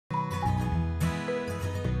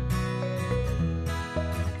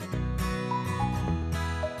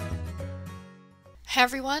Hey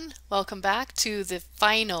everyone, welcome back to the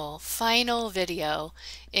final video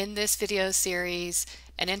in this video series,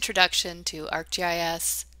 an introduction to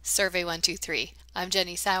ArcGIS Survey123. I'm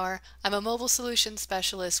Jenny Sauer. I'm a mobile solutions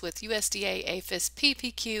specialist with USDA APHIS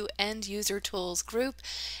PPQ End User Tools Group,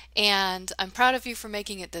 and I'm proud of you for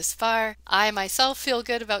making it this far. I myself feel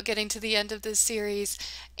good about getting to the end of this series,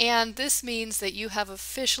 and this means that you have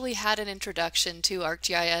officially had an introduction to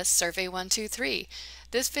ArcGIS Survey123.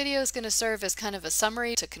 This video is going to serve as kind of a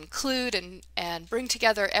summary to conclude and bring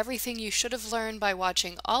together everything you should have learned by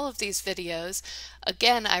watching all of these videos.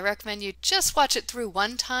 Again, I recommend you just watch it through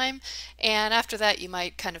one time, and after that you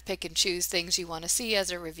might kind of pick and choose things you want to see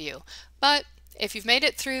as a review. But if you've made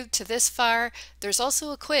it through to this far, there's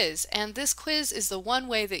also a quiz, and this quiz is the one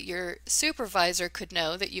way that your supervisor could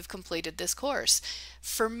know that you've completed this course.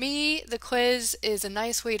 For me, the quiz is a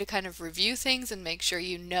nice way to kind of review things and make sure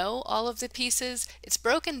you know all of the pieces. It's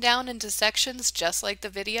broken down into sections just like the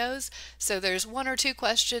videos, so there's 1 or 2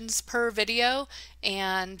 questions per video,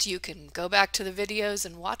 and you can go back to the videos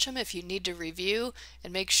and watch them if you need to review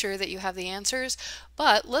and make sure that you have the answers.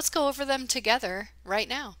 But let's go over them together right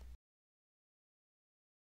now.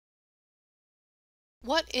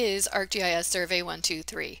 What is ArcGIS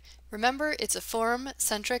Survey123? Remember, it's a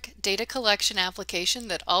form-centric data collection application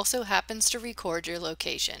that also happens to record your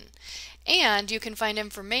location. And you can find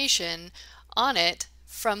information on it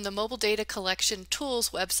from the Mobile Data Collection Tools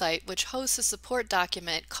website, which hosts a support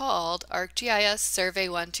document called ArcGIS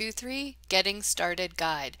Survey123 Getting Started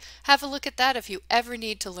Guide. Have a look at that if you ever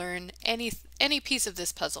need to learn any piece of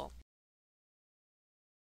this puzzle.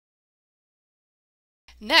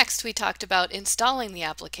 Next, we talked about installing the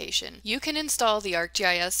application. You can install the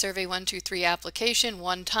ArcGIS Survey123 application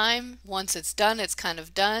one time. Once it's done, it's kind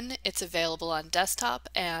of done. It's available on desktop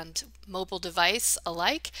and mobile device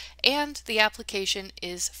alike, and the application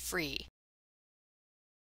is free.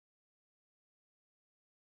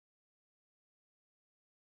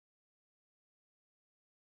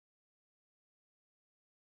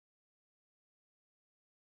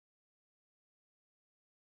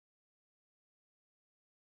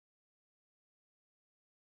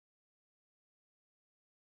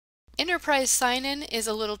 Enterprise sign-in is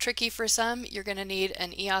a little tricky for some. You're going to need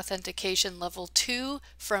an e-authentication level 2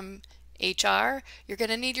 from HR. You're going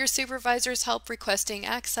to need your supervisor's help requesting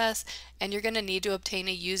access, and you're going to need to obtain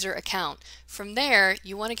a user account. From there,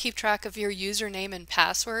 you want to keep track of your username and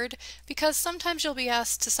password because sometimes you'll be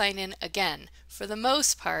asked to sign in again. For the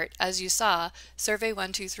most part, as you saw,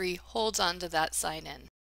 Survey123 holds on to that sign-in.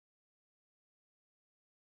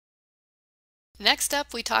 Next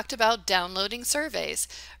up, we talked about downloading surveys.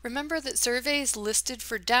 Remember that surveys listed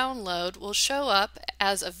for download will show up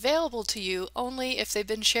as available to you only if they've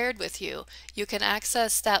been shared with you. You can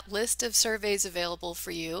access that list of surveys available for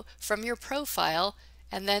you from your profile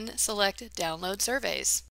and then select Download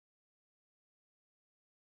Surveys.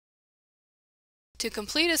 To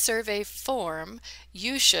complete a survey form,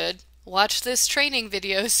 you should watch this training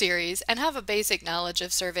video series and have a basic knowledge of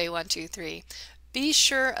Survey123. Be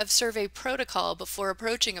sure of survey protocol before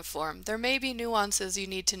approaching a form. There may be nuances you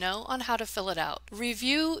need to know on how to fill it out.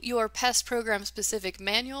 Review your PEST program specific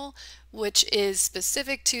manual, which is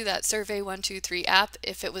specific to that Survey123 app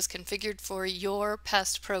if it was configured for your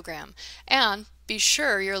PEST program. And be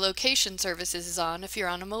sure your location services is on if you're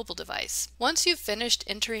on a mobile device. Once you've finished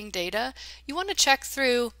entering data, you want to check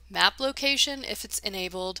through map location if it's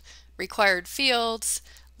enabled, required fields,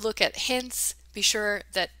 look at hints, be sure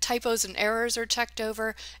that typos and errors are checked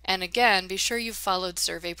over, and again, be sure you've followed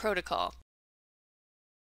survey protocol.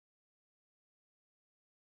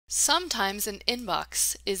 Sometimes an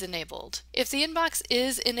inbox is enabled. If the inbox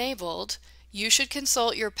is enabled, you should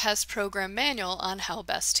consult your PEST program manual on how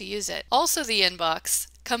best to use it. Also, the inbox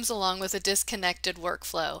comes along with a disconnected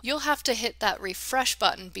workflow. You'll have to hit that refresh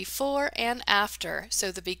button before and after,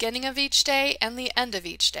 so the beginning of each day and the end of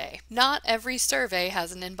each day. Not every survey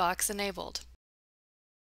has an inbox enabled.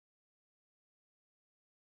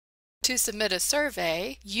 To submit a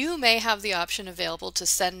survey, you may have the option available to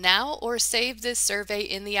send now or save this survey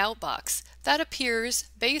in the outbox. That appears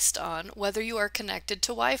based on whether you are connected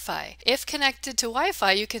to Wi-Fi. If connected to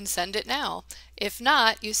Wi-Fi, you can send it now. If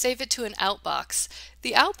not, you save it to an outbox.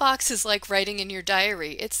 The outbox is like writing in your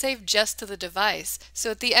diary. It's saved just to the device. So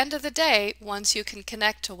at the end of the day, once you can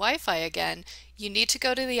connect to Wi-Fi again, you need to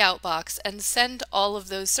go to the outbox and send all of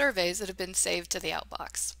those surveys that have been saved to the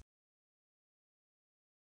outbox.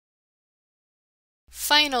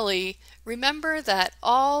 Finally, remember that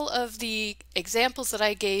all of the examples that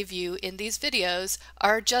I gave you in these videos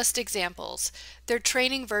are just examples. They're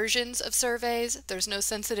training versions of surveys, there's no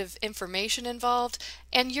sensitive information involved,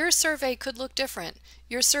 and your survey could look different.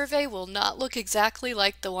 Your survey will not look exactly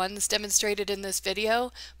like the ones demonstrated in this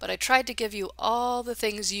video, but I tried to give you all the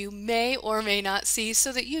things you may or may not see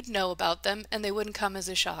so that you'd know about them and they wouldn't come as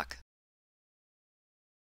a shock.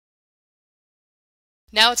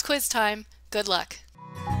 Now it's quiz time. Good luck.